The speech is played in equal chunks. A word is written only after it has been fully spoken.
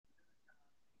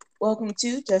Welcome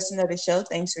to Just Another Show.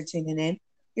 Thanks for tuning in.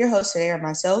 Your hosts today are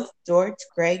myself, George,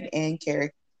 Greg, and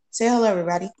Carrie. Say hello,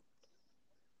 everybody.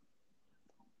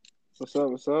 What's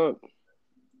up? What's up?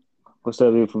 What's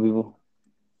up, beautiful people?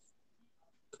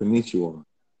 Konnichiwa.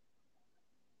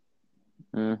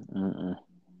 Mm-mm-mm.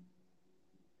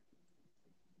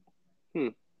 Hmm.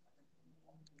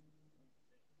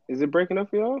 Is it breaking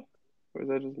up for y'all? Or is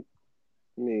that just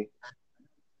me?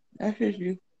 That's just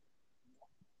you.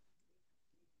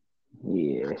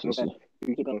 Yeah, it's just Okay.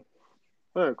 We keep going.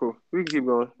 All right, cool. We can keep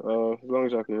going. As long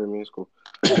as y'all can hear me, it's cool.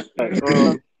 All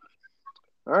right.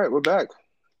 All right, we're back.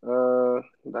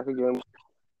 Back again.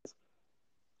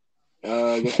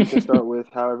 I guess we can start with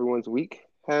how everyone's week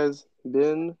has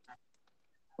been.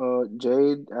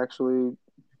 Jade, actually,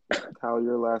 how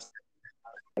your last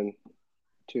one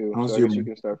too. So How's I your guess you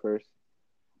can start first.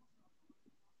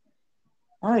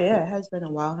 Oh, yeah, it has been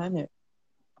a while, hasn't it?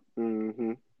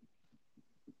 Mm-hmm.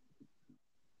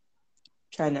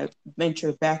 Trying to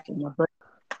venture back in my brain.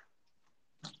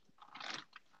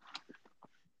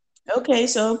 Okay,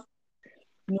 so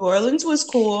New Orleans was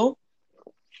cool.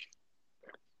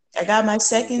 I got my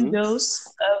second Mm-hmm. dose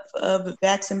of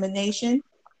vaccination.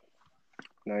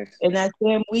 Nice. And that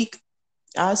same week,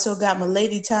 I also got my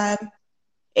lady time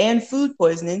and food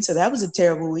poisoning. So that was a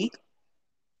terrible week.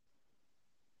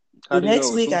 How The do you know next it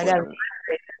was week, food I got poisoning?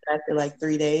 after like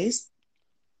 3 days.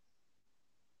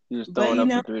 You just But, throwing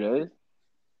up for 3 days?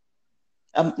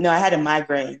 no, I had a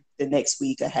migraine the next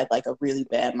week. I had like a really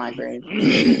bad migraine.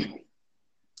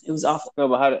 It was awful. No,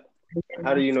 but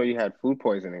how do you know you had food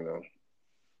poisoning though?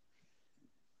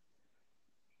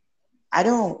 I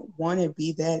don't want to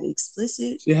be that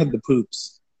explicit. She had the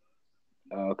poops.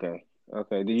 Oh, okay.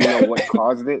 Okay. Do you know what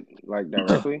caused it, like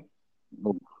directly?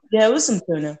 Yeah, it was some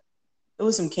tuna. It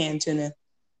was some canned tuna.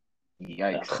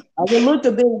 Yikes. Like, it looked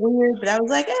a bit weird, but I was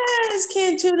like, it's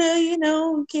canned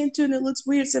tuna. Canned tuna looks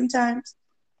weird sometimes.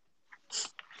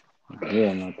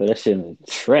 yeah, no, but that shit is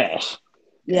trash.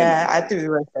 Yeah, I threw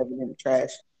the rest of it in the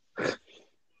trash.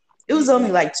 It was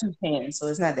only like 2 cans, so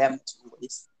it's not that much of a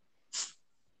waste.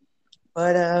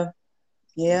 But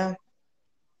yeah,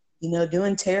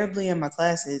 doing terribly in my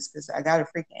classes because I got a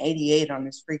freaking 88 on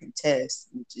this freaking test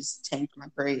and it just tanked my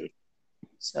grade.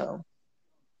 So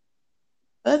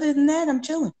other than that, I'm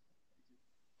chilling.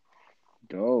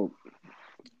 Dope.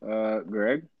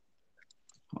 Greg?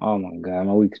 Oh my god,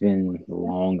 my week's been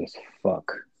long as fuck.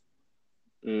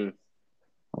 Mm.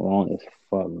 Long as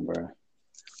fuck, bro.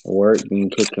 Work been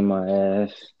kicking my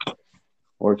ass.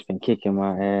 Work's been kicking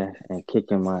my ass and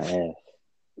kicking my ass.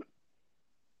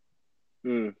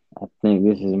 Mm. I think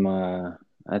this is my.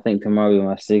 I think tomorrow will be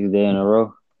my 6th day in a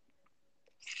row.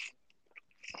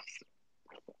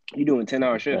 You doing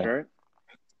 10-hour shifts, Okay. right?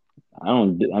 I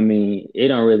don't do. I mean, it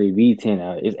don't really be 10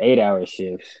 hours. It's 8 hour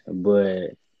shifts,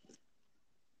 but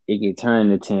it can turn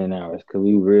to 10 hours because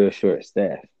we real short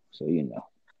staffed. So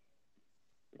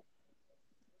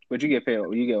But you get paid.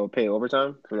 You get paid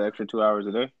overtime for the extra 2 hours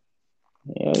a day.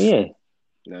 hell yeah.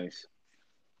 Nice.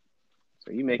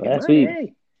 So you making Last week,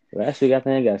 money? last week I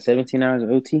think I got 17 hours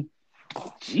of OT.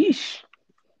 Jeesh.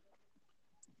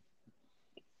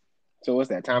 So what's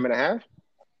that, time and a half?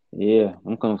 Yeah,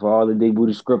 I'm coming for all the big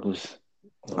booty scrippers.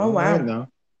 Oh All right wow.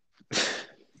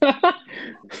 now.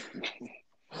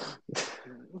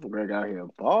 Greg out here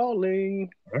balling.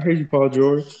 I heard you, Paul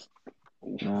George.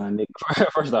 Nah, nigga.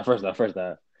 First off,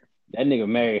 that nigga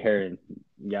married her and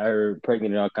got her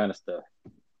pregnant and all kind of stuff.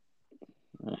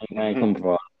 I ain't coming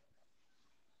for all.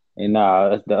 And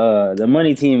nah, the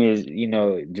money team is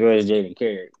George, Jaden,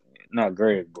 Carrick, not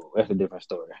Greg, but that's a different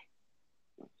story.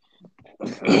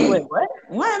 Wait, what?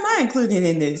 Why am I included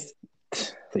in this?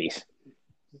 Please,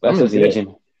 I'm in debt.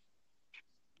 association.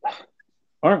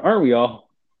 Aren't we all?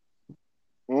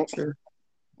 Sure.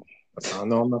 That's how I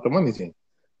know I'm not the money team.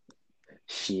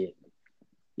 Shit.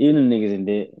 Even them niggas in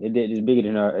debt. Their debt is bigger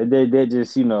than our. They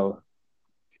just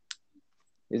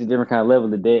it's a different kind of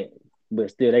level of debt,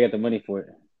 but still they got the money for it.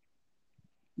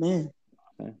 Man,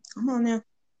 Okay. come on now.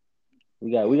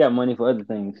 We got money for other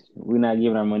things. We're not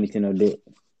giving our money to no debt.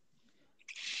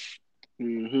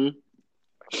 Mm-hmm.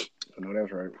 I know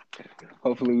that's right.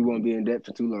 Hopefully we won't be in debt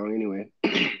for too long anyway.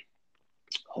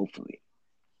 Hopefully.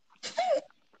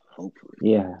 Hopefully.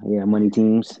 Yeah, money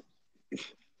teams.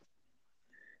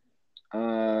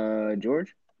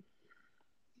 George?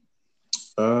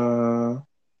 Uh,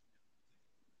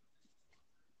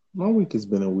 my week has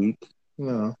been a week.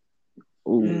 Ooh.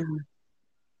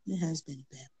 It has been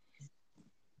bad.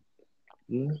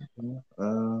 Yeah.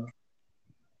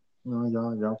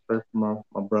 Y'all pray for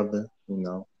my brother. He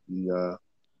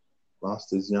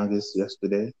lost his youngest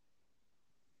yesterday.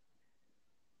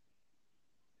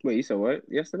 Wait, you said what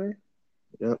yesterday?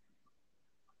 Yep.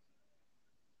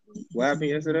 What happened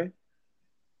yesterday?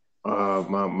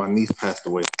 My niece passed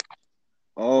away.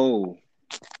 Oh,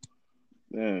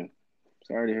 man.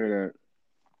 Sorry to hear that.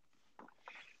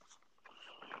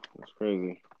 That's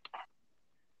crazy.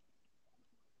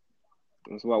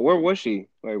 That's why. Where was she?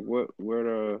 Like, where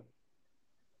the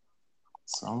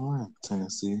Somewhere in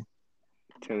Tennessee.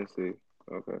 Tennessee?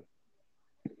 Okay.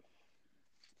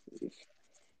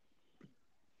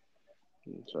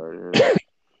 I'm sorry to hear that.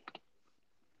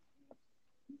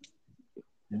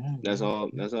 Yeah. That's all.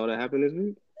 That's all that happened this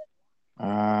week.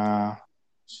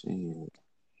 Shit.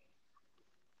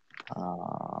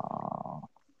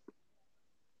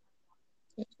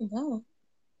 No.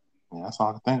 Yeah, that's all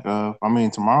I can think of. I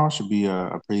mean, tomorrow should be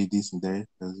a pretty decent day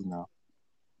because we're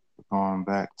going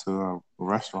back to a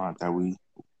restaurant that we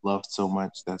loved so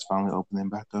much that's finally opening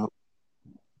back up.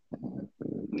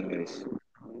 Nice.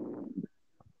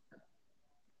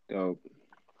 Dope.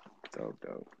 Dope.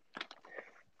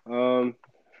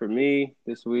 For me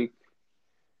this week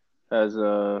has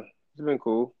it's been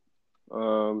cool.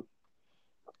 Um,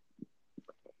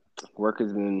 work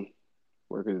has been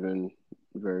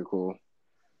very cool.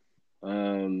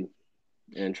 And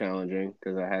challenging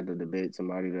because I had to debate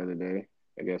somebody the other day.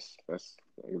 I guess that's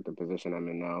like the position I'm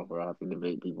in now, where I have to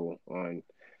debate people on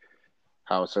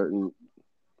how certain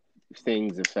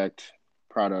things affect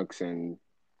products and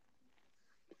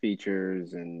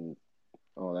features and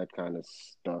all that kind of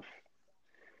stuff,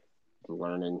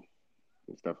 learning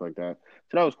and stuff like that.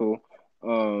 So that was cool.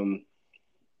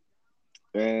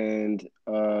 And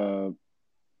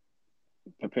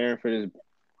preparing for this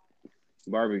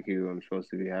barbecue I'm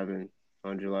supposed to be having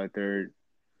on July 3rd.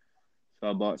 So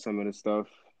I bought some of the stuff.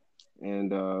 And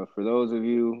for those of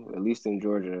you, at least in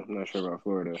Georgia, I'm not sure about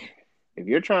Florida, if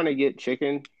you're trying to get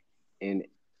chicken and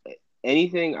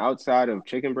anything outside of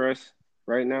chicken breast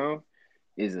right now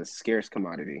is a scarce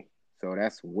commodity. So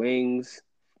that's wings,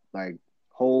 like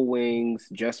whole wings,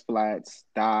 just flats,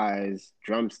 thighs,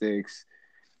 drumsticks,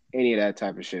 any of that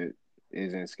type of shit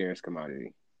is in scarce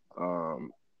commodity.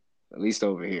 At least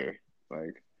over here.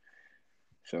 Like,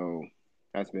 so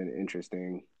that's been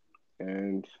interesting.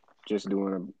 And just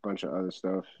doing a bunch of other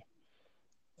stuff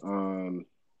um,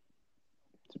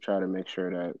 to try to make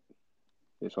sure that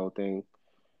this whole thing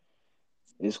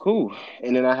is cool.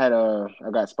 And then I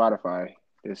got Spotify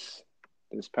this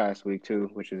past week too,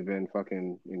 which has been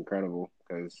fucking incredible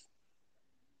because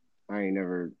I ain't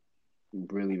never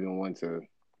really been one to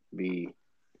be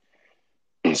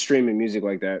streaming music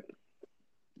like that.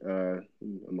 I'm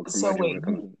a So curmudgeon when wait, it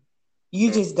comes to.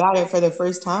 you just got it for the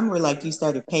first time, or like you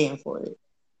started paying for it?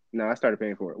 No, I started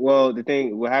paying for it. Well,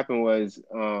 what happened was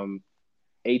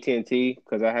AT&T,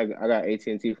 because I got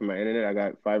AT&T for my internet. I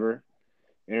got fiber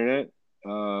internet,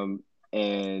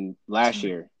 and last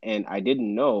year, and I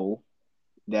didn't know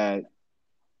that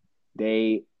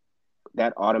they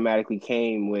that automatically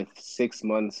came with 6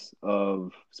 months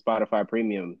of Spotify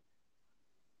Premium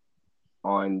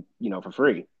on for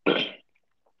free.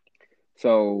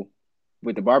 So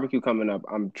with the barbecue coming up,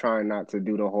 I'm trying not to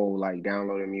do the whole like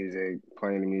downloading music,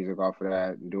 playing the music off of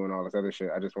that, and doing all this other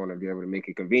shit. I just want to be able to make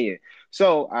it convenient.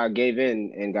 So I gave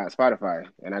in and got Spotify,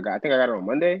 and I think I got it on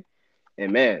Monday.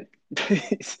 And man,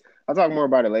 I'll talk more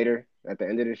about it later at the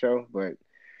end of the show. But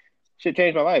shit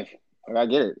changed my life. Like I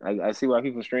get it. I see why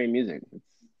people stream music.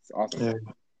 It's awesome. Yeah.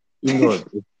 Even though it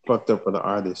fucked up for the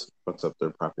artists, fucks up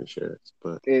their profit shares.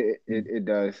 But it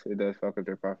does fuck up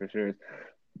their profit shares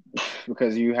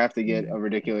because you have to get a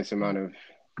ridiculous amount of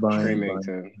streaming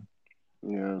to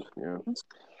yeah.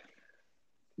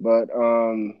 But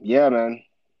yeah, man.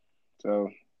 So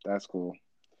that's cool.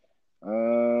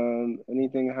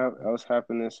 Anything else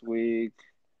happened this week?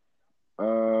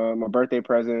 My birthday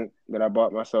present that I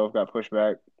bought myself got pushed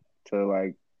back to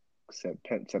like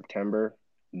September.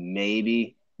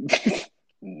 Maybe,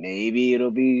 maybe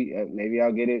it'll be. Maybe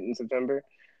I'll get it in September.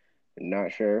 I'm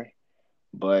not sure,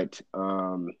 but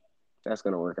that's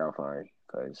gonna work out fine.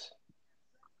 Cause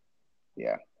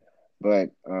yeah,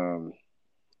 but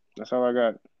that's all I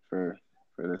got for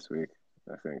this week.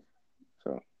 I think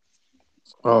so.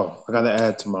 I gotta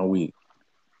add to my week.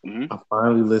 Mm-hmm. I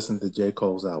finally listened to J.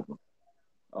 Cole's album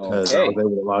because I was able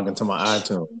to log into my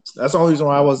iTunes. That's the only reason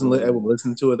why I wasn't able to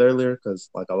listen to it earlier because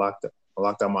like I locked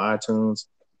out my iTunes.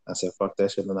 I said fuck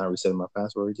that shit, and I reset my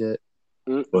password yet.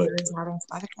 But it's not on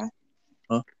Spotify.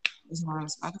 Huh? It's not on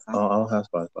Spotify. I don't have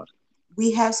Spotify.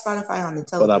 We have Spotify on the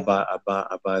television. But I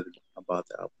bought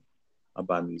the album. I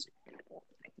buy music.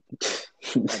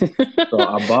 So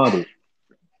I bought it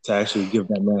to actually give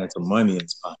that man some money in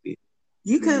his pocket.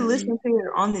 You could listen to it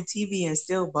on the TV and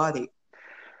still bought it.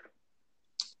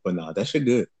 But nah, that shit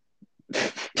good.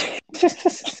 Wait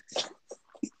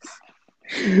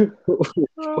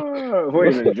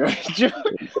a minute, George.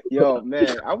 Yo,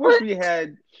 man, I wish we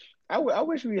had. I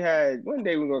wish we had. One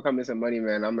day we're gonna come in some money,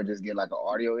 man. I'm gonna just get like an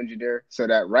audio engineer so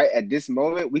that right at this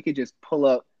moment we could just pull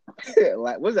up.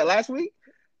 Like, was that last week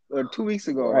or 2 weeks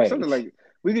ago or something like?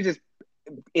 We could just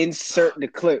insert the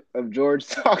clip of George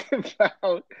talking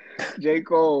about J.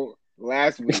 Cole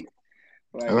last week.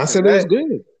 Like, and I said it was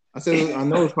good. I said I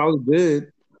know it's probably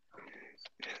good.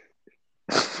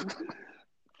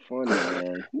 Funny,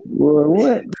 man.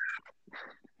 What?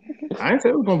 I didn't say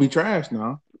it was gonna be trash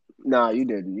now. Nah, you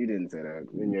didn't. You didn't say that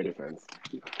in your defense.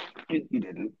 You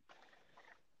didn't.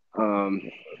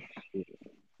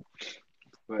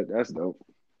 But that's dope.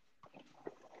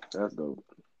 That's dope.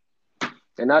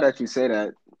 And now that you say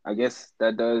that, I guess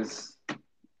that does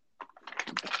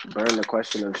burn the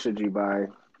question of should you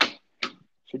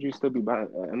still be buying?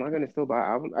 Am I gonna still buy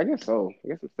albums? I guess so. I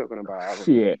guess I'm still gonna buy albums.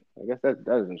 Yeah. I guess that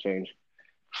doesn't change.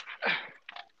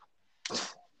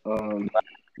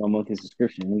 No monthly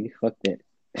subscription, nigga. Fuck that.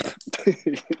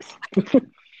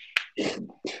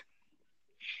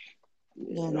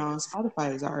 Yeah, no,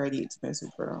 Spotify is already expensive,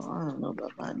 bro. I don't know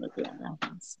about buying no damn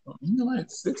albums. Like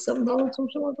 $6-7,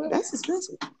 something like that. That's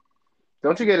expensive.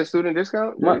 Don't you get a student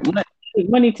discount?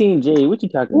 Money Team J, what you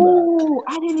talking about? Ooh,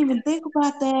 I didn't even think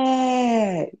about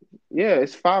that. Yeah,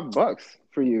 it's $5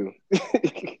 for you.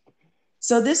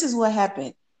 So this is what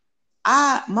happened.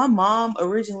 My mom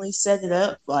originally set it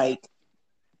up like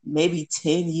maybe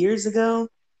 10 years ago,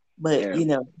 but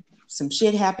some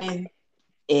shit happened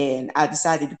and I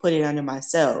decided to put it under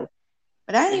myself.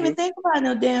 But I didn't even think about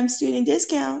no damn student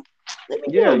discount. Let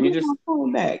me get my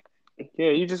phone back.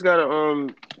 Yeah, you just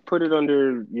gotta put it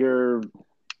under your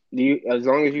as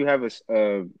long as you have a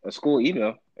school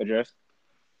email address,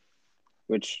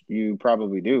 which you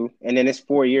probably do, and then it's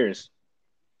 4 years.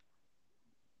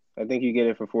 I think you get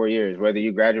it for 4 years, whether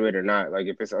you graduate or not. Like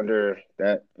if it's under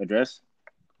that address,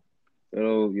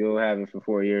 you'll have it for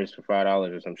 4 years for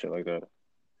 $5 or some shit like that.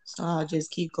 So I'll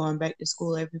just keep going back to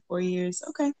school every 4 years.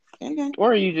 Okay.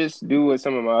 Or you just do what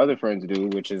some of my other friends do,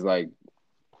 which is like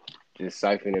just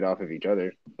siphon it off of each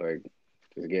other. Like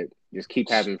just keep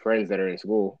having friends that are in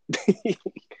school.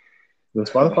 Does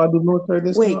Spotify do military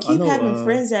discount? Wait, keep having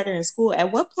friends that are in school.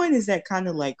 At what point is that kind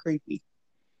of like creepy?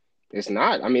 It's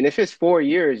not. I mean, if it's 4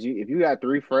 years, if you got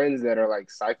 3 friends that are like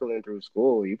cycling through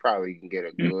school, you probably can get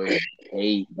a good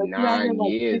 8, 9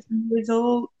 years. 50 years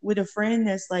old with a friend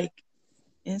that's like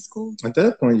in school. At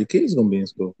that point, your kid's gonna be in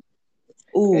school.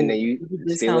 Ooh, and then you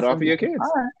steal it off of your kids.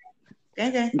 All right.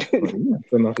 Okay.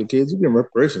 Stealing off your kids, you get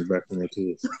reparations back from your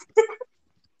kids.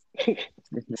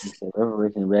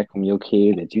 Reparation back from your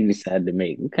kid that you decided to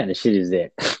make. What kind of shit is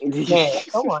that? Man,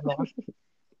 come on now.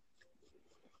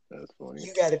 That's funny.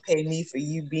 You gotta pay me for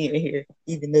you being here,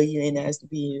 even though you ain't asked to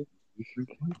be here.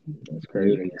 That's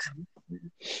crazy.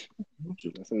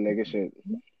 That's some nigga shit.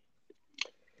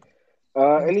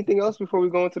 Anything else before we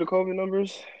go into the COVID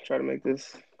numbers? Try to make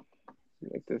this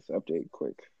update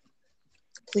quick.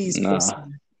 Please.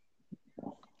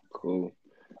 Cool.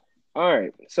 All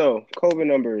right. So COVID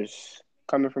numbers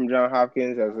coming from Johns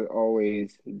Hopkins, as it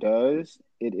always does.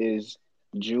 It is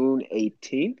June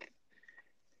 18th.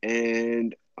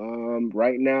 And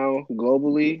right now,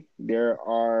 globally, there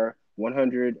are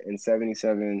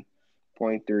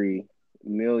 177.3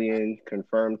 million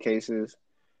confirmed cases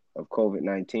of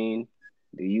COVID-19.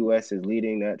 The U.S. is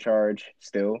leading that charge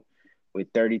still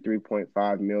with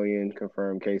 33.5 million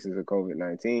confirmed cases of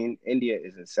COVID-19. India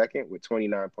is in second with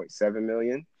 29.7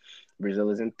 million. Brazil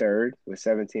is in third with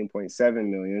 17.7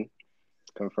 million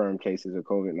confirmed cases of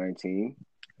COVID-19.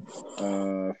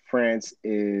 France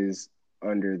is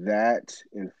under that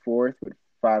in fourth with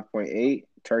 5.8.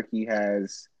 Turkey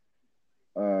has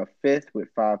fifth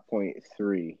with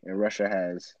 5.3, and Russia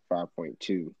has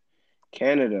 5.2.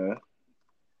 Canada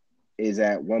is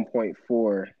at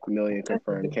 1.4 million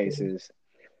confirmed cases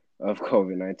of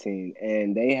COVID-19,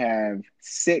 and they have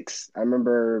 6. I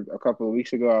remember a couple of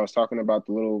weeks ago I was talking about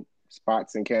the little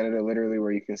spots in Canada, literally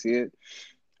where you can see it.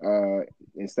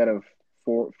 Instead of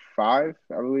 4, 5,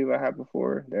 I believe I had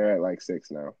before, they're at like 6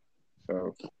 now.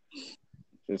 So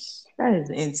just that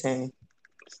is insane.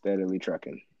 Steadily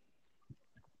trucking.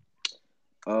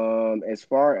 As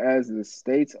far as the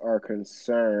states are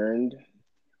concerned,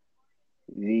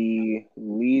 the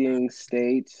leading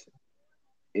state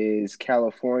is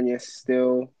California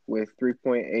still with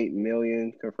 3.8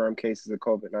 million confirmed cases of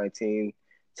COVID-19.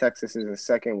 Texas is in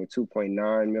second with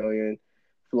 2.9 million.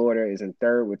 Florida is in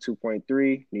third with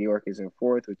 2.3. New York is in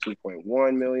fourth with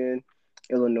 2.1 million.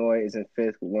 Illinois is in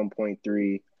fifth with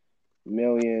 1.3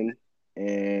 million.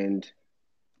 And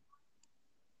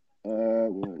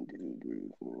 1, 2,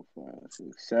 3, 4, 5,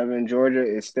 6, 7. Georgia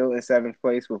is still in seventh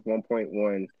place with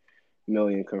 1.1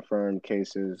 million confirmed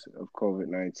cases of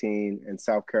COVID-19, and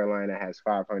South Carolina has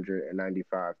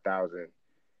 595,000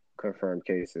 confirmed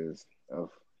cases of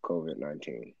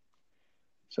COVID-19.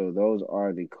 So those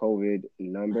are the COVID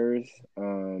numbers.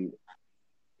 And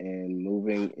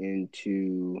moving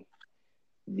into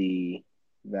the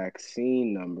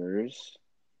vaccine numbers,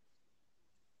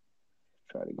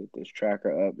 try to get this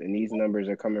tracker up, and these numbers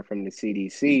are coming from the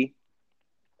CDC.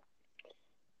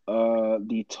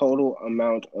 The total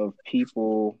amount of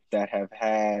people that have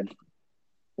had,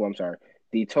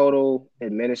 the total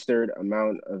administered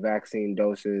amount of vaccine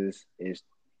doses is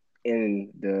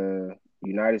in the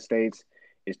United States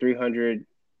is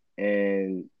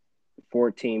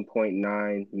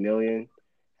 314.9 million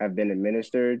have been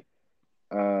administered.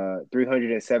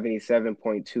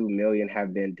 377.2 million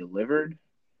have been delivered.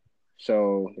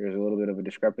 So there's a little bit of a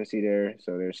discrepancy there.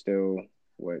 So there's still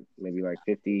maybe like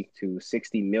 50 to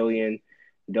 60 million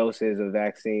doses of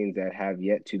vaccines that have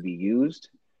yet to be used.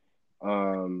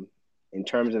 In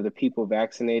terms of the people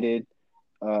vaccinated,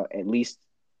 at least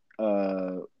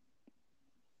there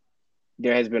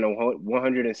has been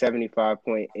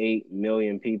 175.8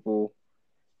 million people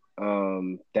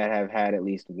that have had at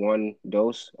least one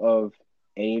dose of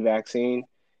any vaccine.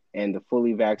 And the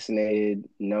fully vaccinated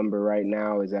number right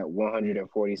now is at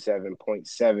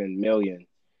 147.7 million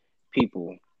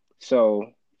people.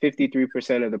 So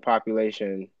 53% of the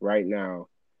population right now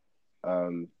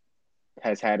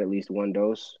has had at least one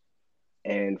dose,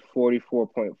 and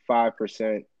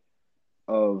 44.5%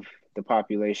 of the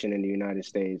population in the United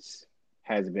States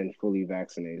has been fully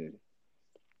vaccinated.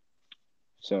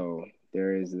 So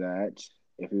there is that.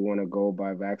 If we want to go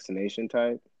by vaccination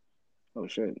type, oh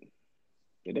shit,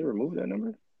 did they remove that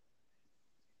number?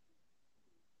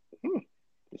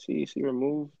 The CDC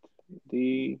removed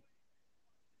the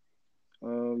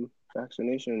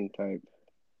vaccination type.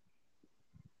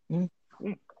 I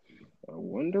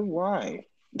wonder why.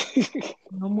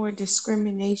 No more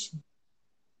discrimination.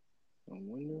 I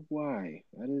wonder why.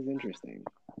 That is interesting.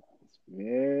 It's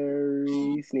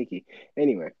very sneaky.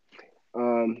 Anyway,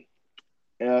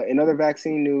 in other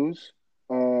vaccine news,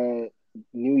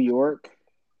 New York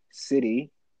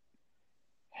City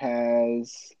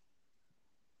has.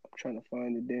 I'm trying to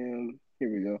find the damn.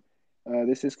 Here we go.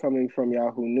 This is coming from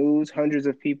Yahoo News. Hundreds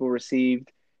of people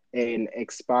received an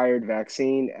expired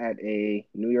vaccine at a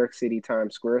New York City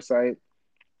Times Square site.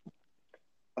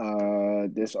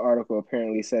 This article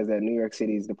apparently says that New York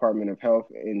City's Department of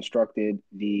Health instructed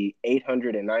the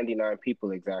 899 people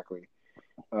exactly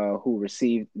who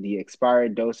received the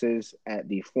expired doses at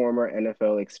the former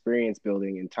NFL Experience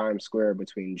Building in Times Square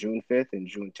between June 5th and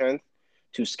June 10th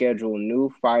to schedule new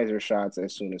Pfizer shots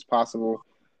as soon as possible.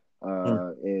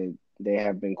 They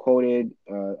have been quoted,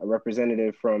 a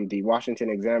representative from the Washington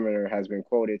Examiner has been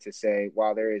quoted to say,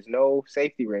 while there is no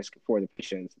safety risk for the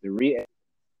patients, the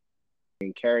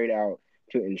being carried out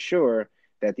to ensure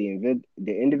that the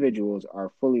individuals are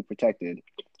fully protected.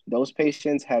 Those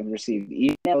patients have received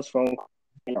emails, phone calls,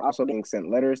 and are also being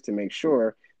sent letters to make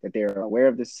sure that they are aware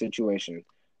of the situation.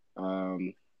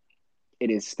 It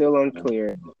is still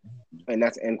unclear, and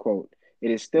that's end quote.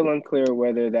 It is still unclear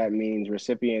whether that means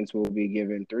recipients will be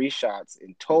given 3 shots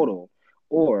in total,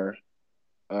 or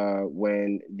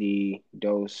when the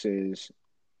doses.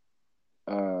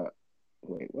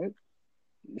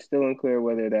 It's still unclear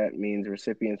whether that means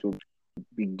recipients will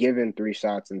be given 3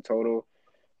 shots in total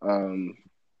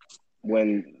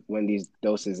when these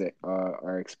doses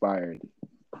are expired.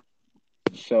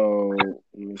 So let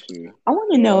me see. I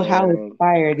want to know how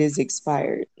expired is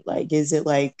expired. Like, is it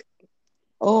like,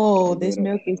 oh, this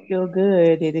milk is still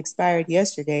good, it expired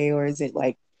yesterday, or is it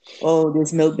like, oh,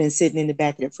 this milk been sitting in the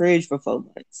back of the fridge for 4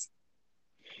 months?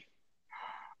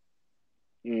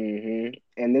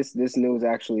 And this news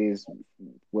actually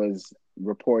was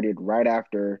reported right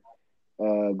after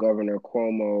Governor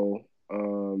Cuomo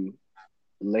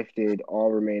lifted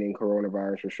all remaining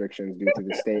coronavirus restrictions due to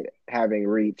the state having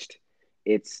reached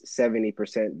its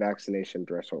 70% vaccination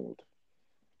threshold.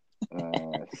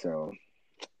 So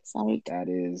that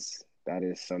is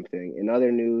something. In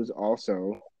other news,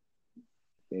 also,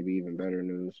 maybe even better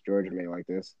news, Georgia may like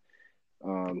this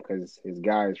because his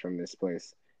guy is from this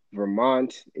place.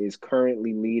 Vermont is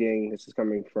currently leading. This is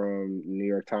coming from New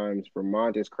York Times.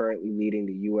 Vermont is currently leading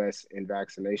the U.S. in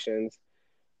vaccinations.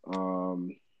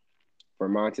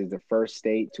 Vermont is the first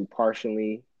state to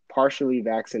partially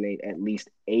vaccinate at least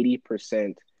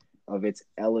 80% of its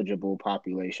eligible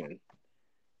population.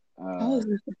 That was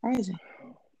surprising.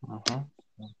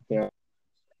 Yeah.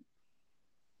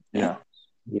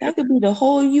 be the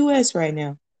whole U.S. right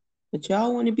now, but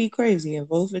y'all want to be crazy and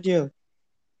vote for Joe.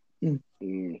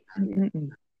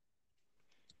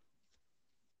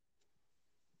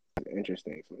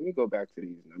 Interesting. So let me go back to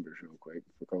these numbers real quick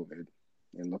for COVID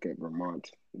and look at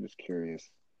Vermont. I'm just curious.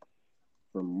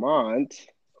 Vermont,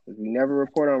 we never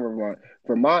report on Vermont.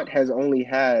 Vermont has only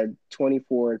had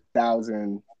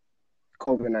 24,000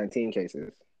 COVID-19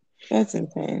 cases. That's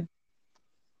insane.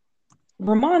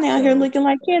 Vermont out here looking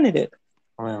like Canada.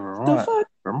 I mean, The fuck?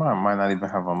 Vermont might not even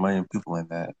have 1 million people in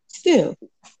that. Still.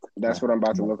 That's what I'm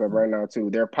about to look up right now, too.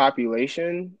 Their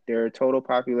population, their total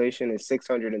population is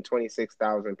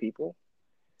 626,000 people.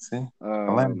 See?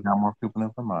 Atlanta got more people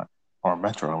than Vermont. Or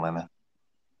Metro Atlanta.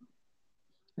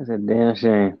 That's a damn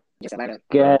shame. Just Atlanta.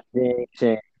 God damn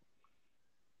shame.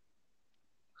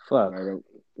 Fuck.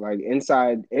 Like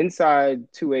inside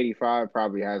 285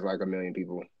 probably has like 1 million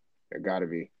people. It gotta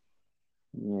be.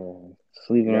 Yeah.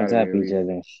 Sleeping on top of each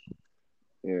other.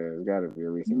 Yeah, it's gotta be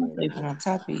at least 1 million. Sleeping on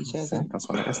top of each other. That's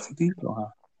what the STDs go, huh?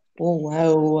 Oh,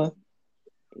 wow.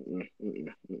 We're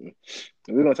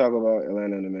gonna talk about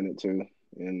Atlanta in a minute too,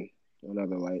 in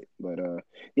another light. But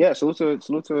yeah, salute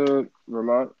to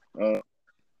Vermont,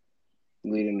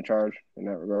 leading the charge in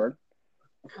that regard.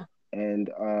 And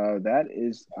that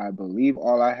is, I believe,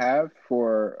 all I have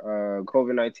for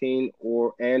COVID-19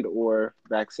 or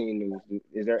vaccine news.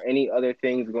 Is there any other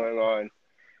things going on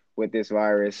with this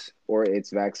virus or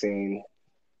its vaccine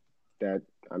that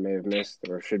I may have missed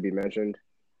or should be mentioned?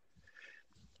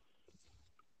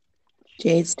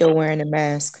 Jade's still wearing a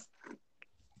mask.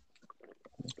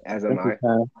 As am I.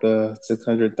 The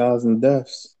 600,000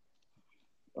 deaths.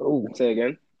 Oh, say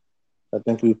again. I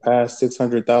think we passed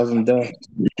 600,000 deaths.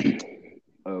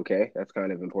 Okay, that's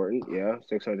kind of important. Yeah,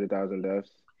 600,000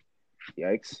 deaths.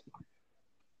 Yikes.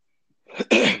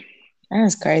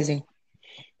 That's crazy.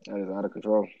 That is out of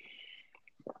control.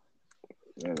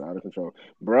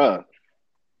 Bruh,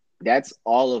 that's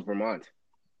all of Vermont.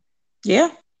 Yeah.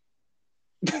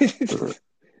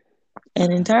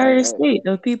 An entire state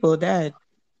of people died.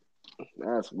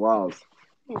 That's wild.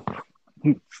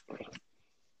 It's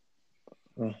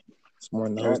more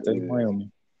than the whole state of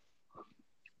Wyoming.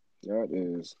 That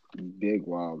is big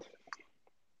wild.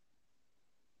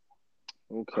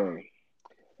 Okay.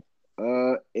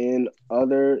 In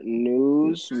other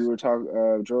news, we were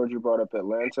talking. George, you brought up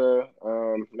Atlanta.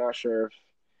 Not sure if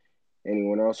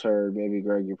anyone else heard. Maybe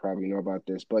Greg, you probably know about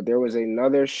this, but there was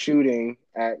another shooting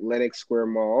at Lenox Square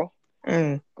Mall.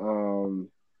 And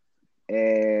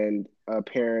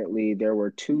apparently there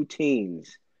were 2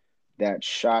 teens that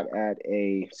shot at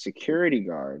a security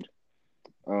guard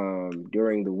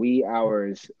during the wee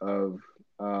hours of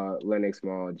Lenox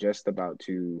Mall, just about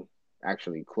to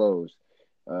actually close.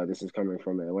 This is coming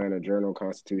from the Atlanta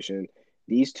Journal-Constitution.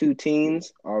 These 2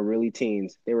 teens are really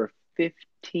teens. They were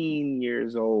 15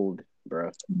 years old,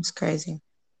 bro. It's crazy.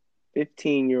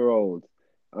 15-year-old.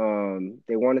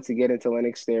 They wanted to get into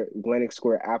Lenox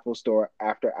Square Apple Store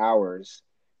after hours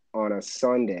on a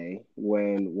Sunday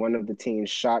when one of the teens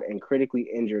shot and critically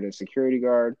injured a security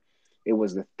guard. It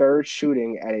was the 3rd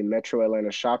shooting at a Metro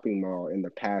Atlanta shopping mall in the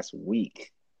past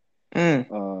week.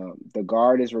 The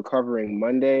guard is recovering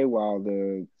Monday, while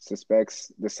the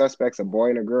suspects, a boy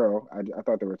and a girl, I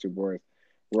thought there were 2 boys,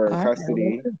 were in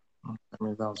custody. I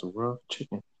mean, that was a rough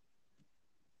chicken.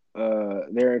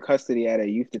 They're in custody at a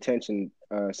youth detention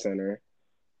center.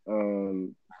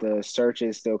 The search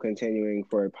is still continuing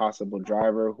for a possible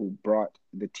driver who brought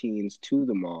the teens to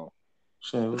the mall.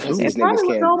 Because these niggas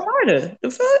can't. On MARTA. The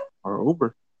fuck? Or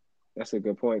Uber. That's a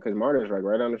good point, because MARTA is like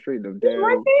right down the street. It's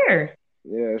right there.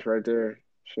 Yeah, it's right there.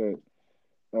 Shit.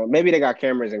 Maybe they got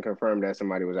cameras and confirmed that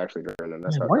somebody was actually driving them.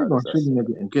 That's why are you going to shoot a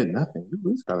nigga and get nothing? You at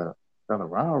least gotta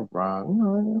rob. You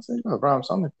know, you gotta rob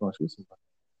something if you want to shoot somebody.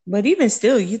 But even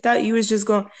still, you thought you was just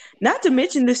going. Not to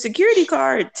mention, the security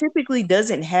guard typically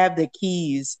doesn't have the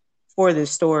keys for the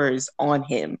stores on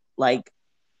him. Like,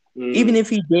 even if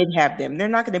he did have them, they're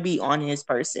not going to be on his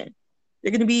person.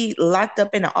 They're going to be locked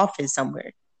up in an office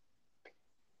somewhere.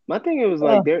 My thing is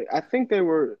like, I think they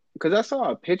were, because I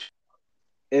saw a picture,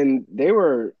 and they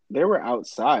were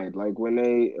outside. Like when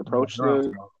they approached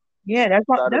the that's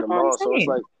what I'm saying. So it's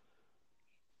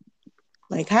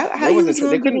like how you was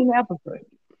going to get in the Apple Store?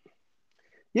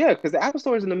 Yeah, because the Apple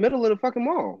Store is in the middle of the fucking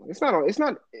mall. It's not one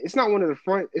of the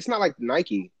front. It's not like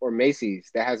Nike or Macy's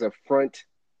that has a front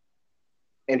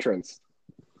entrance.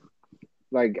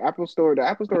 Like the Apple Store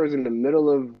is in the middle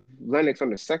of Lenox on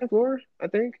the 2nd floor, I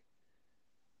think.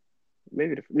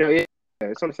 Maybe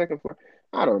it's on the 2nd floor.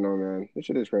 I don't know, man. This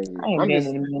shit is crazy.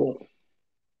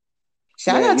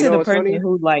 Shout out to the person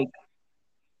who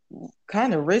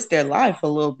kind of risk their life a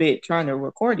little bit trying to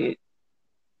record it.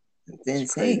 It's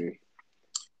insane. Crazy.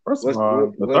 First of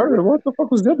all, what the fuck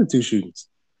was the other two shootings?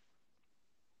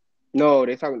 No,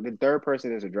 they talking. The third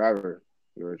person is a driver,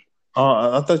 George.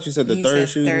 Oh, I thought you said the third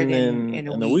shooting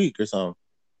in a week or something.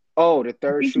 Oh, the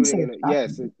third shooting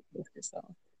yes.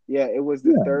 It was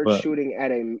the third shooting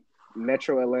at a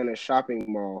Metro Atlanta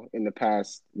shopping mall in the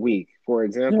past week. For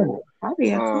example,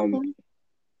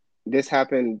 this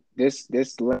happened. This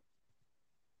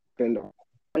happened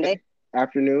Monday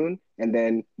afternoon, and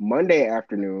then Monday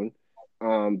afternoon,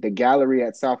 the gallery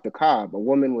at South DeKalb, a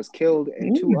woman was killed,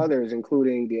 and two others,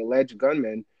 including the alleged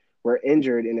gunman, were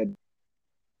injured in a.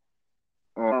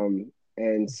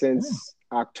 And since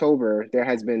October, there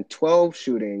has been 12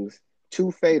 shootings,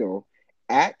 2 fatal,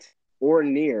 at or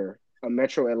near a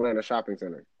Metro Atlanta shopping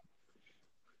center,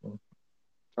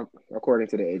 according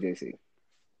to the AJC.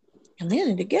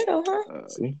 Atlanta, the ghetto, huh?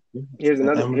 Here's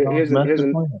another. Here's another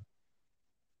one.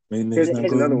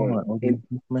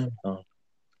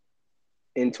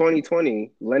 In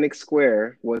 2020, Lenox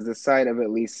Square was the site of at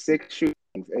least 6 shootings,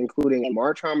 including a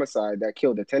March homicide that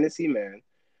killed a Tennessee man.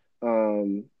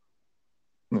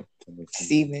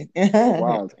 Steven.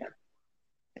 Wild.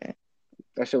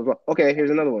 That shit was wild. Okay, here's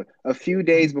another one. A few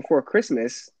days before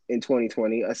Christmas in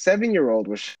 2020, a 7-year-old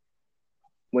was shot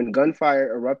when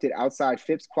gunfire erupted outside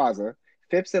Phipps Plaza.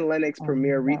 Phipps and Lenox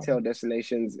premier retail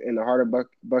destinations in the heart of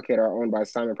Buckhead are owned by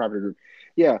Simon Property Group.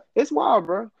 Yeah, it's wild,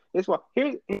 bro. It's wild.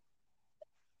 Here's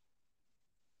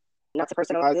not to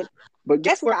personalize it, but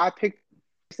guess where I picked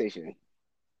the station?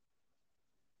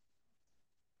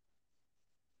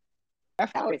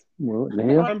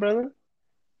 Brother.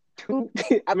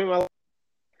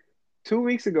 2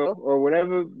 weeks ago, or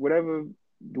whatever,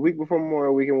 the week before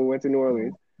Memorial Weekend, we went to New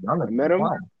Orleans. I met him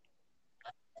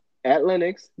at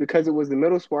Lenox because it was the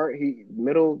middle spot.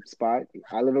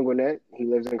 I live in Gwinnett. He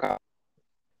lives in College.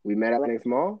 We met at Lenox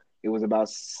Mall. It was about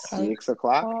 6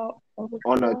 o'clock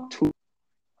on a Tuesday.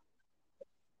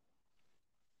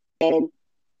 And,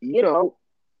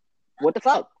 what the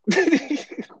fuck?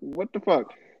 What the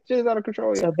fuck? Shit is out of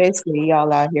control. So basically,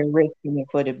 y'all out here risking it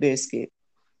for the biscuit.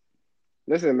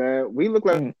 Listen, man, we look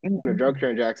like a drug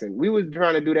transaction. We was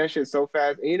trying to do that shit so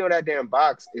fast. And that damn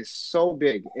box is so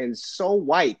big and so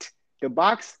white. The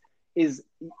box it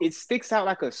sticks out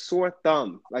like a sore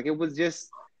thumb. Like it was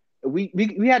just, we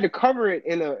had to cover it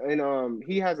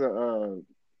he has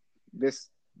this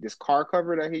car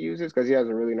cover that he uses because he has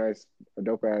a really nice,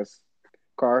 dope ass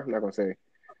car. I'm not going to say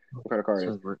what kind of car it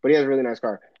is, but he has a really nice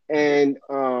car. And,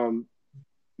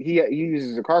 he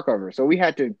uses a car cover, so we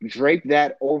had to drape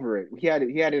that over it. He had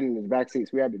it in his back seat,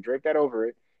 so we had to drape that over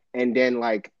it, and then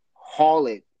haul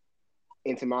it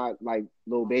into my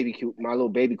little baby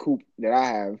coupe that I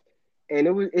have,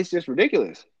 and it's just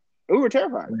ridiculous. And we were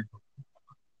terrified,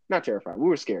 not terrified. We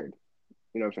were scared.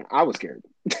 You know what I'm saying? I was scared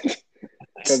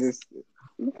because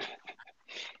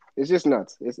it's just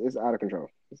nuts. It's out of control.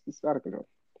 It's out of control.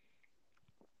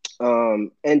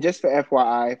 And just for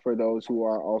FYI, for those who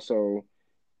are also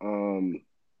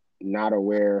not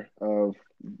aware of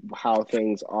how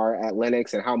things are at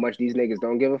Lenox and how much these niggas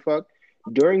don't give a fuck.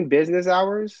 During business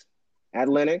hours at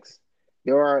Lenox,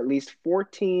 there are at least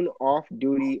 14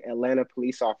 off-duty Atlanta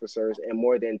police officers and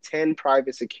more than 10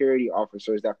 private security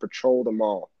officers that patrol the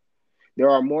mall. There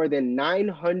are more than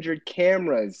 900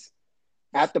 cameras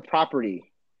at the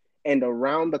property, and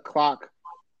around the clock,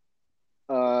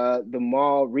 the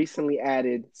mall recently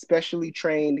added specially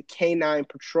trained K9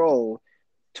 patrol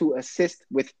to assist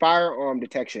with firearm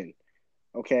detection.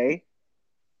 Okay?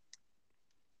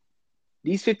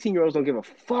 These 15-year-olds don't give a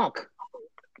fuck.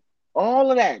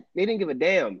 All of that. They didn't give a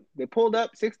damn. They pulled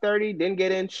up 6:30, didn't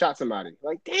get in, shot somebody.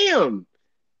 Damn.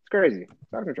 It's crazy.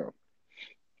 It's out of control.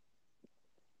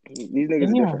 These niggas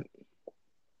are different.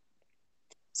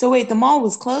 So wait, the mall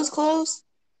was closed?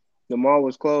 The mall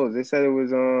was closed. They said it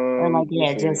was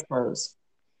just closed.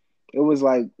 It was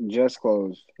just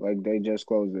closed. They just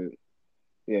closed it.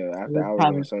 Yeah, after hours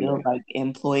on Sunday. Still,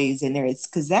 employees in there. It's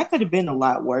because that could have been a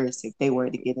lot worse if they were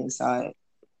to get inside.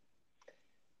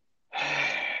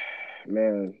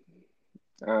 Man,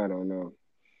 I don't know.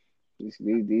 These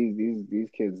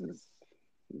kids is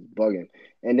bugging.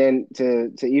 And then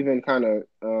to even kind of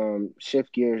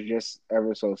shift gears just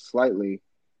ever so slightly,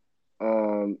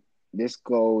 this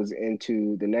goes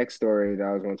into the next story that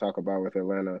I was going to talk about with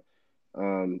Atlanta.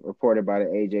 Reported by the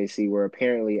AJC, where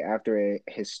apparently after a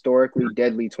historically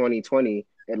deadly 2020,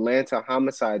 Atlanta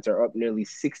homicides are up nearly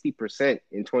 60%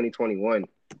 in 2021.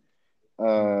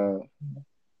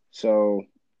 So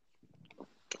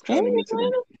trying to get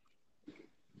to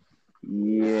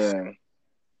the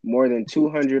More than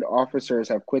 200 officers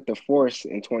have quit the force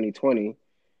in 2020.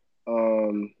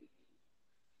 I'm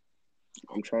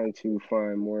trying to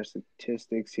find more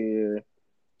statistics here.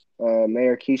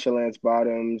 Mayor Keisha Lance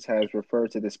Bottoms has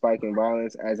referred to the spike in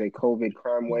violence as a COVID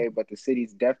crime wave, but the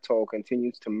city's death toll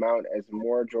continues to mount as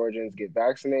more Georgians get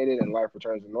vaccinated and life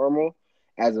returns to normal.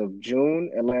 As of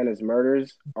June, Atlanta's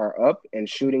murders are up and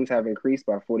shootings have increased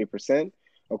by 40%,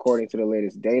 according to the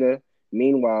latest data.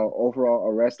 Meanwhile, overall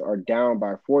arrests are down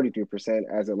by 43%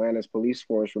 as Atlanta's police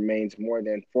force remains more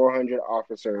than 400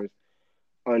 officers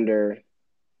under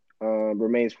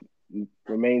remains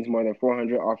more than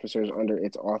 400 officers under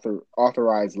its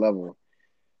authorized level.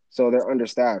 So they're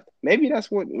understaffed. Maybe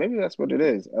that's what it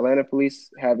is. Atlanta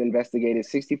police have investigated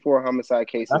 64 homicide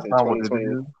cases That's in not what it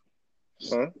 2020.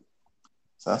 is. Huh?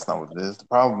 So that's not what it is. The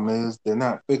problem is they're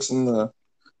not fixing the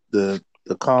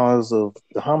cause of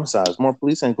the homicides. More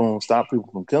police ain't gonna stop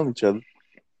people from killing each other.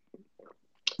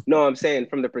 No, I'm saying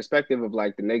from the perspective of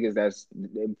like the niggas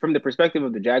from the perspective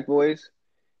of the Jack Boys,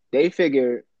 they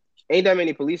figure ain't that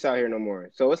many police out here no more.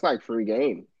 So it's like free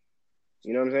game.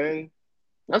 You know what I'm saying?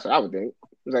 That's what I would think.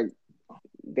 It's like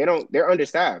they're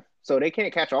understaffed. So they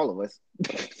can't catch all of us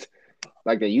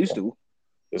like they used to.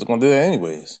 It's gonna do that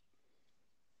anyways.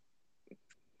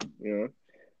 You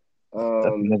That's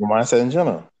know? the nigga mindset in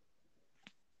general.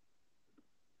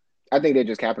 I think they're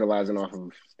just capitalizing off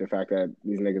of the fact that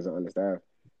these niggas are understaffed.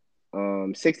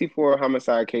 64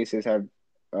 homicide cases have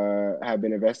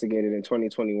been investigated in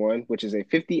 2021, which is a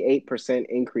 58%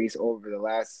 increase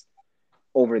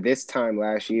over this time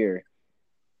last year.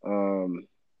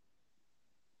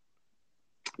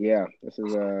 Yeah, this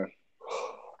is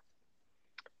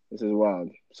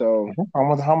wild. So I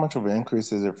wonder how much of an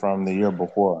increase is it from the year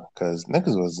before? Because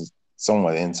niggas was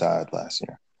somewhat inside last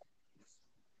year.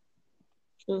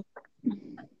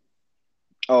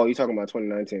 Oh, you're talking about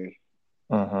 2019.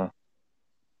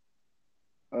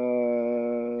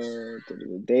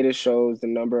 The data shows the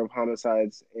number of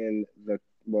homicides in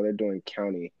they're doing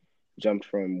county, jumped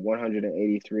from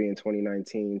 183 in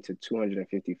 2019 to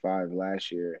 255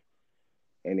 last year,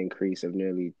 an increase of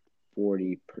nearly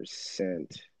 40%.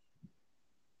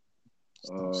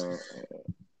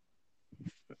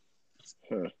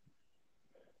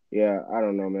 Yeah, I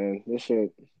don't know, man. This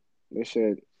shit,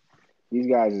 these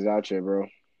guys is out here, bro.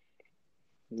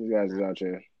 These guys is out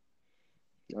here.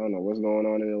 I don't know what's going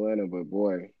on in Atlanta, but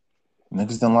boy.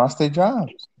 Niggas done lost their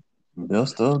jobs. They'll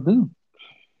still do.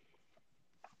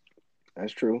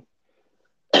 That's true.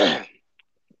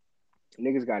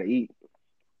 Niggas gotta eat.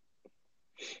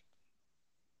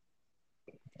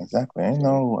 Exactly. Ain't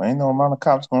no amount of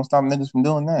cops gonna stop niggas from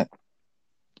doing that.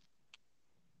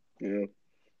 Yeah.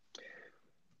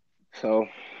 So,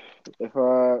 if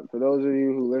for those of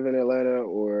you who live in Atlanta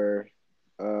or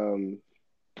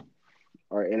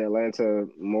are in Atlanta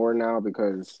more now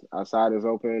because outside is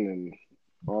open and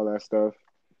all that stuff,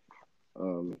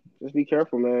 just be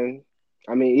careful, man.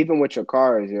 I mean, even with your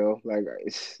cars, yo, like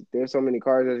there's so many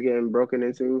cars that's getting broken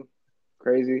into,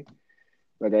 crazy.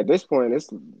 Like at this point,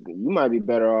 you might be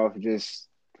better off just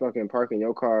fucking parking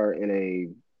your car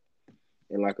in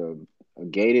like a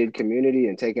gated community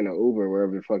and taking an Uber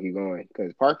wherever the fuck you're going.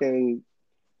 Because parking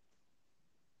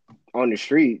on the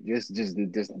street just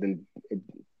it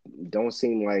don't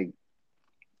seem like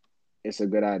it's a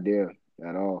good idea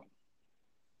at all.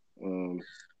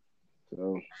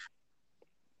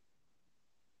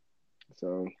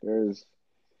 So there's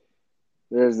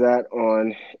that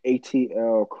on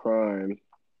ATL crime.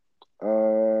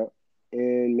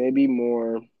 And maybe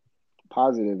more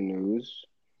positive news.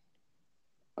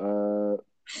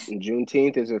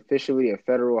 Juneteenth is officially a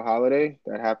federal holiday.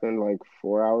 That happened like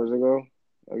 4 hours ago,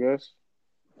 I guess.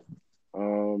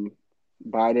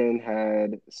 Biden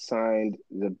had signed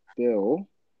the bill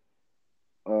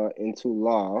into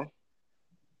law,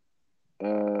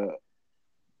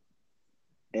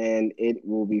 and it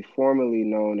will be formally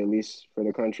known, at least for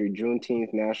the country,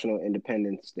 Juneteenth National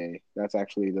Independence Day. That's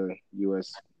actually the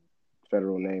U.S.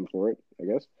 federal name for it, I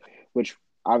guess, which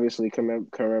obviously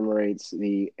commemorates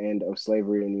the end of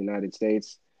slavery in the United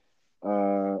States.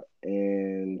 And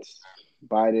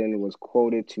Biden was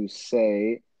quoted to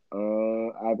say,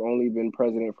 I've only been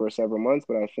president for several months,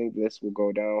 but I think this will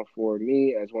go down for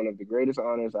me as one of the greatest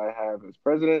honors I have as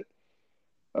president.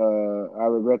 I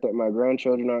regret that my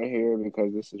grandchildren aren't here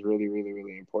because this is really, really,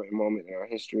 really important moment in our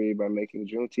history. By making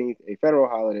Juneteenth a federal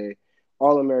holiday,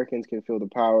 all Americans can feel the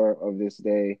power of this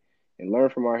day and learn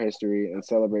from our history and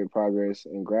celebrate progress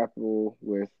and grapple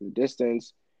with the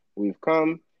distance we've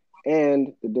come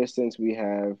and the distance we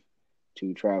have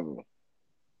to travel.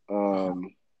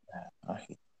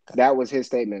 That was his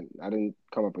statement. I didn't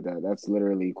come up with that. That's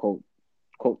literally quote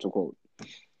to quote.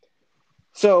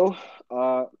 So,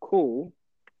 cool,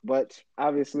 but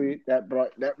obviously that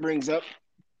brings up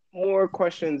more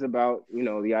questions about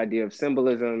the idea of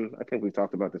symbolism. I think we've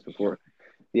talked about this before.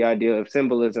 The idea of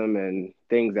symbolism and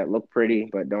things that look pretty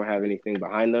but don't have anything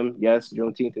behind them. Yes,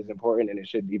 Juneteenth is important and it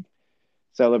should be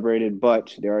celebrated,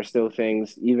 but there are still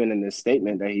things, even in this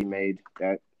statement that he made,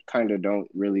 that kind of don't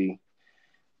really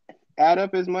add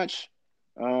up as much.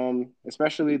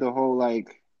 Especially the whole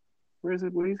like, where is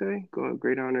it? What do you say? Go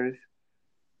great honors.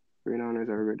 Great honors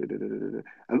are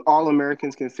all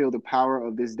Americans can feel the power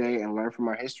of this day and learn from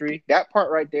our history. That part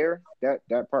right there, that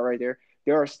part right there.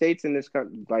 There are states in this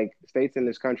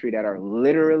country that are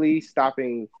literally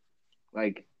stopping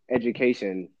like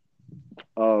education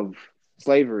of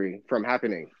slavery from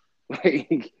happening.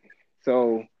 Like,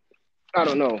 so I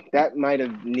don't know. That might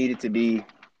have needed to be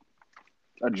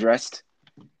addressed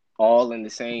all in the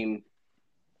same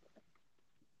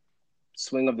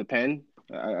swing of the pen,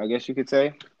 I guess you could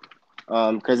say.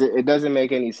 Because it doesn't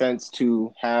make any sense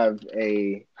to have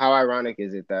how ironic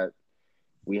is it that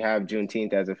we have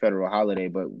Juneteenth as a federal holiday,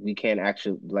 but we can't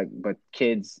actually but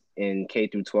kids in K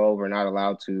through 12 are not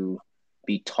allowed to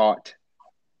be taught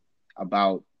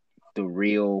about the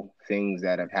real things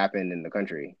that have happened in the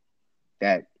country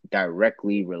that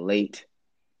directly relate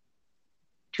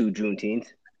to Juneteenth.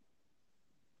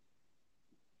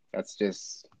 That's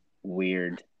just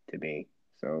weird to me.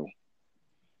 So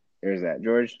there's that.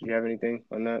 George, do you have anything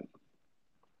on that?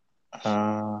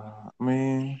 I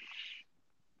mean,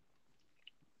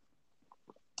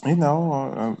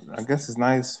 I guess it's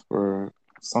nice for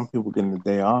some people getting the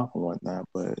day off and whatnot,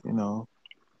 but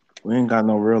we ain't got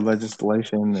no real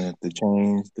legislation to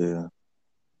change the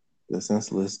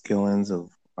senseless killings of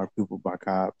our people by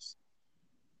cops.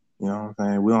 You know what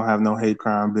I'm saying? We don't have no hate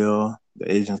crime bill.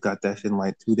 The agents got that shit in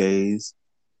like 2 days.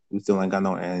 We still ain't got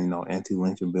no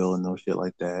anti-lynching bill and no shit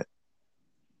like that.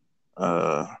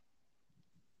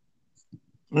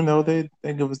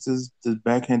 They give us this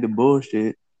backhanded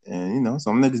bullshit, and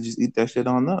some niggas just eat that shit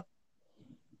on up.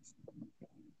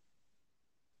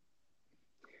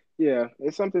 Yeah,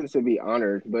 it's something to be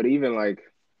honored, but even like,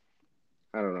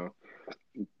 I don't know.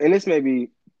 And this may be,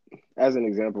 as an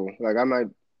example, like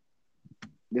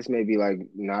this may be like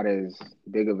not as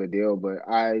big of a deal, but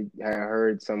I had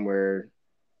heard somewhere,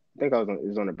 I think it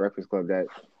was on the Breakfast Club, that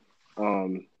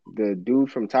the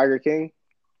dude from Tiger King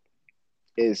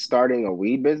is starting a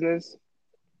weed business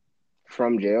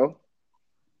from jail.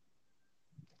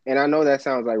 And I know that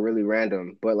sounds like really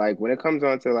random, but like when it comes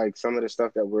on to like some of the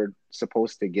stuff that we're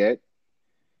supposed to get,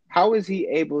 how is he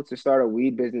able to start a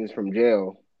weed business from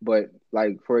jail? But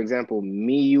like, for example,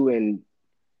 me, you, and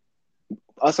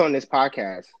us on this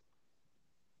podcast,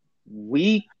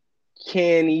 we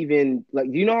can't even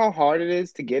like. Do you know how hard it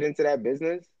is to get into that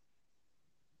business?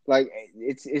 Like,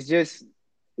 it's just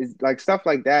it's like stuff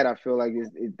like that. I feel like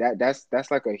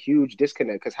that's like a huge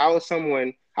disconnect. Because how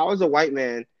is a white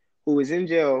man who is in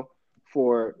jail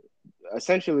for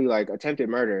essentially like attempted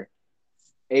murder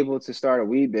able to start a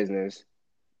weed business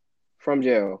from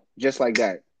jail just like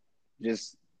that?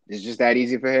 It's just that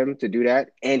easy for him to do that,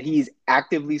 and he's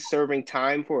actively serving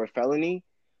time for a felony.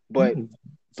 But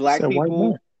black white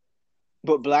man.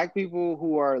 people,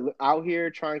 who are out here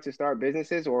trying to start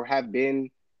businesses or have been,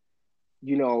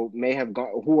 may have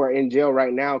gone, who are in jail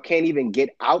right now, can't even get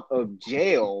out of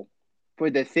jail for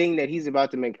the thing that he's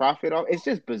about to make profit off. It's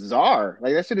just bizarre.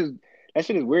 Like that shit is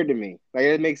weird to me.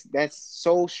 Like that's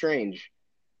so strange.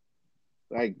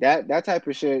 Like that type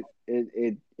of shit.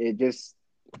 It just,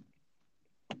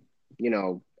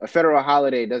 a federal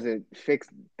holiday doesn't fix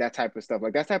that type of stuff.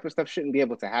 Like that type of stuff shouldn't be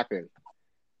able to happen.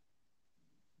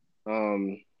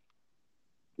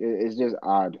 It's just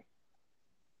odd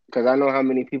because I know how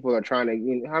many people are trying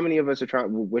to. How many of us are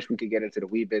trying? Wish we could get into the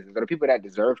weed business, or the people that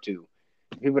deserve to,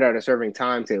 the people that are serving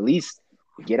time to at least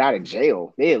get out of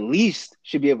jail. They at least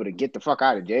should be able to get the fuck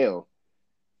out of jail.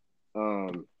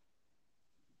 But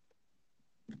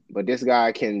this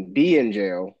guy can be in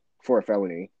jail for a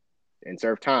felony and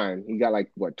serve time. He got like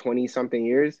what 20 something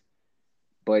years,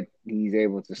 but he's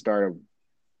able to start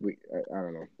I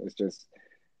don't know. It's just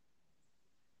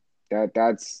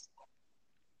that's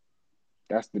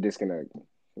the disconnect.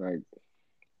 Like,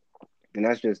 and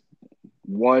that's just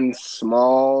one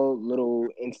small little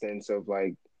instance of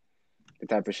like the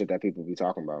type of shit that people be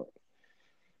talking about.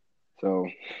 So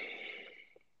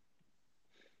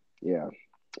yeah,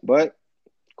 but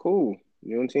cool.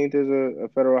 Juneteenth is a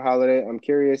federal holiday. I'm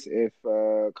curious if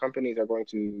companies are going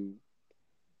to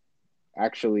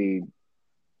actually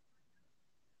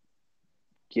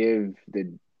give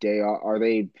the day off? Are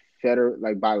they federal,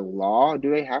 like by law? Do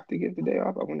they have to give the day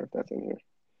off? I wonder if that's in here.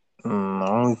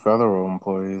 Only federal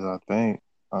employees, I think.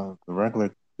 The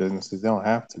regular businesses, they don't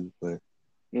have to, but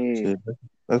shit,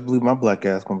 let's believe my black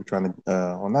ass gonna be trying to,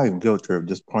 well, not even guilt trip,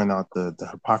 just point out the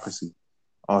hypocrisy.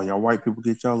 Oh, y'all white people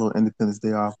get y'all little Independence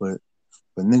Day off, but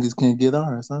niggas can't get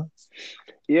ours, huh?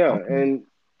 Yeah, okay.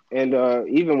 and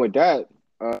even with that,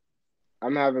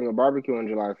 I'm having a barbecue on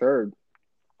July 3rd,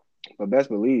 but best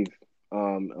believe,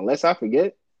 unless I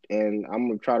forget, and I'm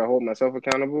gonna try to hold myself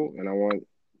accountable, and I want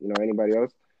anybody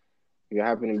else, if you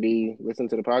happen to be listening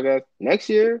to the podcast next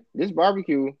year, this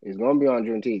barbecue is gonna be on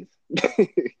Juneteenth.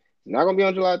 It's not gonna be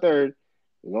on July 3rd.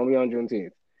 It's gonna be on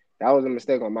Juneteenth. That was a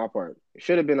mistake on my part. It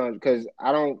should have been on, because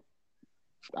I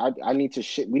need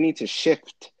to we need to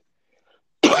shift.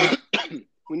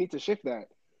 We need to shift that.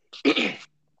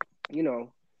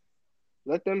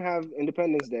 Let them have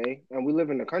Independence Day, and we live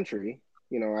in the country.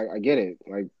 I get it.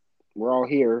 Like, we're all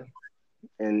here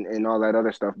and all that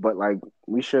other stuff, but like,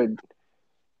 we should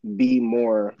be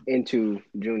more into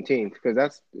Juneteenth,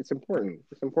 because it's important.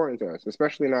 It's important to us,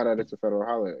 especially now that it's a federal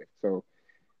holiday. So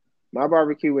my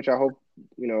barbecue, which I hope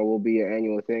will be an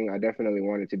annual thing, I definitely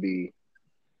want it to be.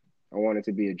 I want it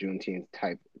to be a Juneteenth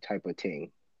type of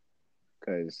thing,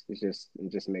 because it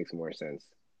just makes more sense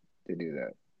to do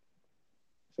that.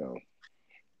 So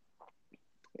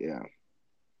yeah.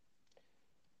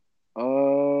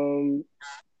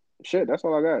 Shit, that's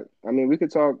all I got. I mean, we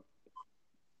could talk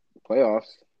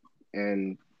playoffs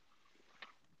and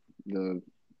the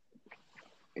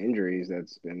injuries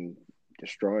that's been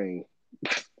destroying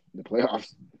the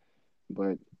playoffs,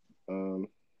 but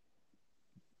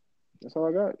that's all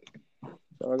I got.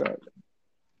 That's all I got.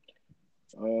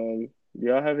 Do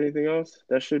y'all have anything else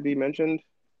that should be mentioned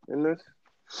in this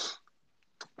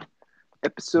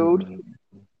episode?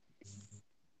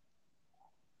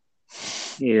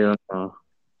 Yeah.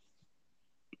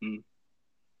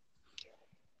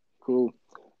 Cool.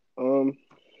 Oh,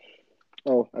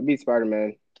 I beat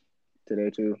Spider-Man today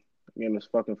too. The game was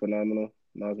fucking phenomenal.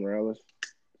 Miles Morales,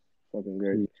 fucking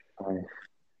great. Huh?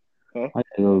 I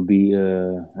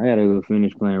gotta go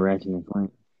finish playing Ratchet and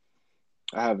Clank.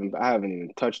 I haven't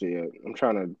even touched it yet. I'm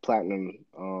trying to platinum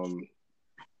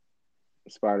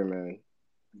Spider-Man.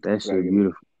 That shit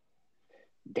beautiful.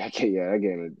 That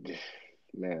game,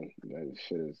 man, that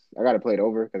shit is. I gotta play it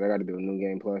over because I gotta do a new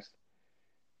game plus.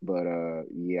 But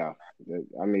yeah,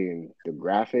 I mean, the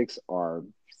graphics are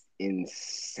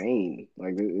insane.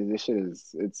 Like, this shit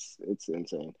is, it's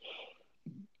insane.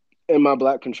 And my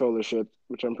black controller shipped,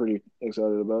 which I'm pretty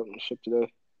excited about. Shipped today.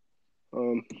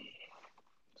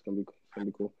 It's gonna be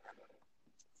cool.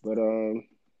 But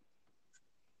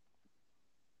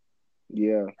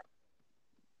yeah.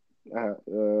 What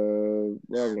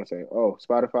was I gonna say? Oh,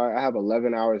 Spotify. I have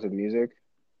 11 hours of music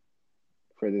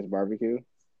for this barbecue.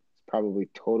 It's probably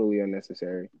totally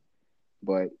unnecessary,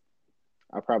 but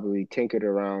I probably tinkered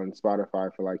around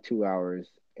Spotify for like 2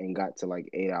 hours and got to like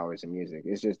 8 hours of music.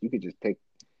 It's just, you could just pick.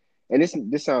 And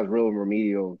this sounds real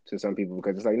remedial to some people,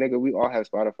 because it's like, nigga, we all have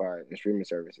Spotify and streaming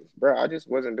services, bro. I just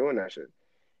wasn't doing that shit,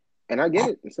 and I get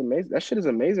it. It's amazing. That shit is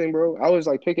amazing, bro. I was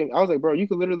like, bro, you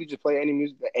could literally just play any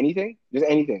music, anything, just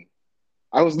anything.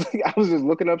 I was just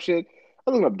looking up shit. I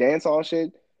was looking up dancehall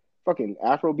shit, fucking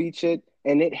Afrobeat shit,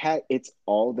 and it's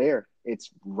all there. It's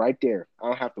right there. I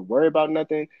don't have to worry about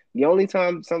nothing. The only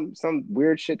time some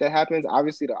weird shit that happens,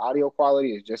 obviously the audio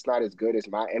quality is just not as good as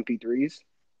my MP3s.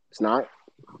 It's not.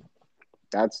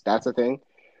 That's a thing.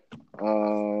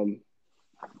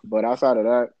 But outside of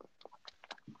that,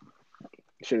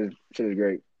 shit is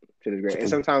great. Shit is great. And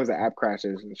sometimes the app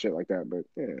crashes and shit like that. But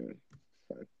yeah,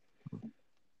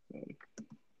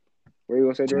 what are you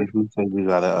gonna say, George? You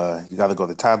gotta go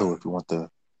to Tidal if you want the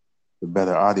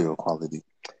better audio quality.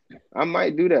 I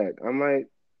might do that. I might.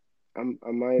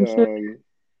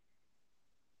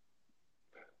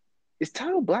 Is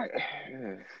Tidal black?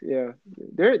 Yeah.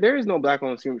 There is no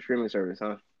black-owned streaming service,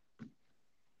 huh?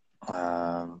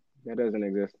 That doesn't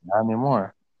exist. Not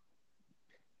anymore.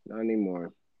 Not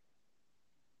anymore.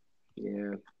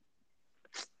 Yeah.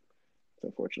 It's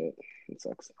unfortunate. It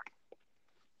sucks.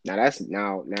 Now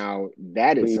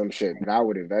that is some shit that I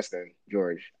would invest in,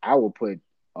 George. I will put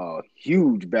a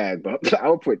huge bag, but I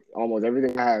would put almost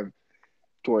everything I have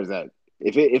towards that.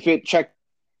 If it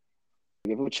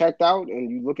checked out and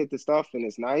you look at the stuff and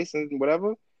it's nice and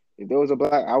whatever, if there was a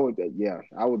black, I would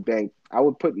bank. I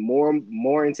would put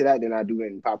more into that than I do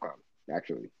in Popcorn.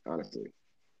 Actually, honestly,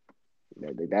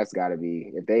 that's got to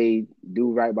be, if they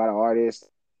do right by the artist.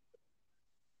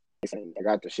 I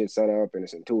got the shit set up and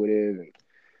it's intuitive, and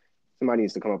somebody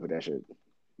needs to come up with that shit.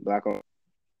 Black on.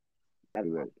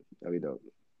 That'd be dope.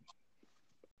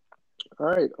 All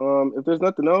right. If there's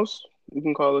nothing else, we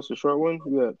can call this a short one.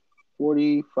 We got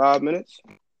 45 minutes.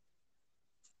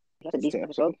 That's a decent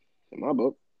episode in my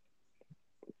book.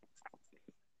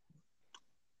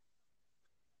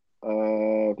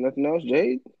 If nothing else,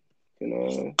 Jade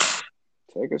can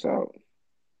take us out.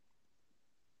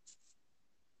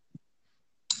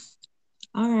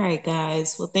 All right,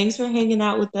 guys. Well, thanks for hanging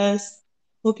out with us.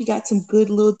 Hope you got some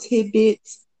good little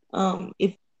tidbits.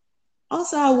 If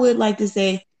also, I would like to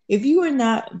say, if you are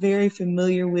not very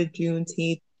familiar with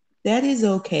Juneteenth, that is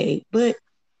okay. But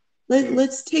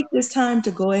let's take this time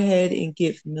to go ahead and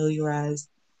get familiarized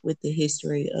with the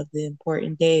history of the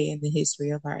important day and the history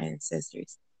of our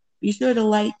ancestors. Be sure to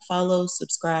like, follow,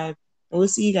 subscribe, and we'll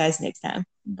see you guys next time.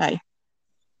 Bye.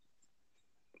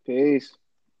 Peace.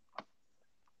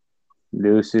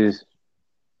 Deuces.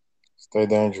 Stay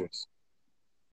dangerous.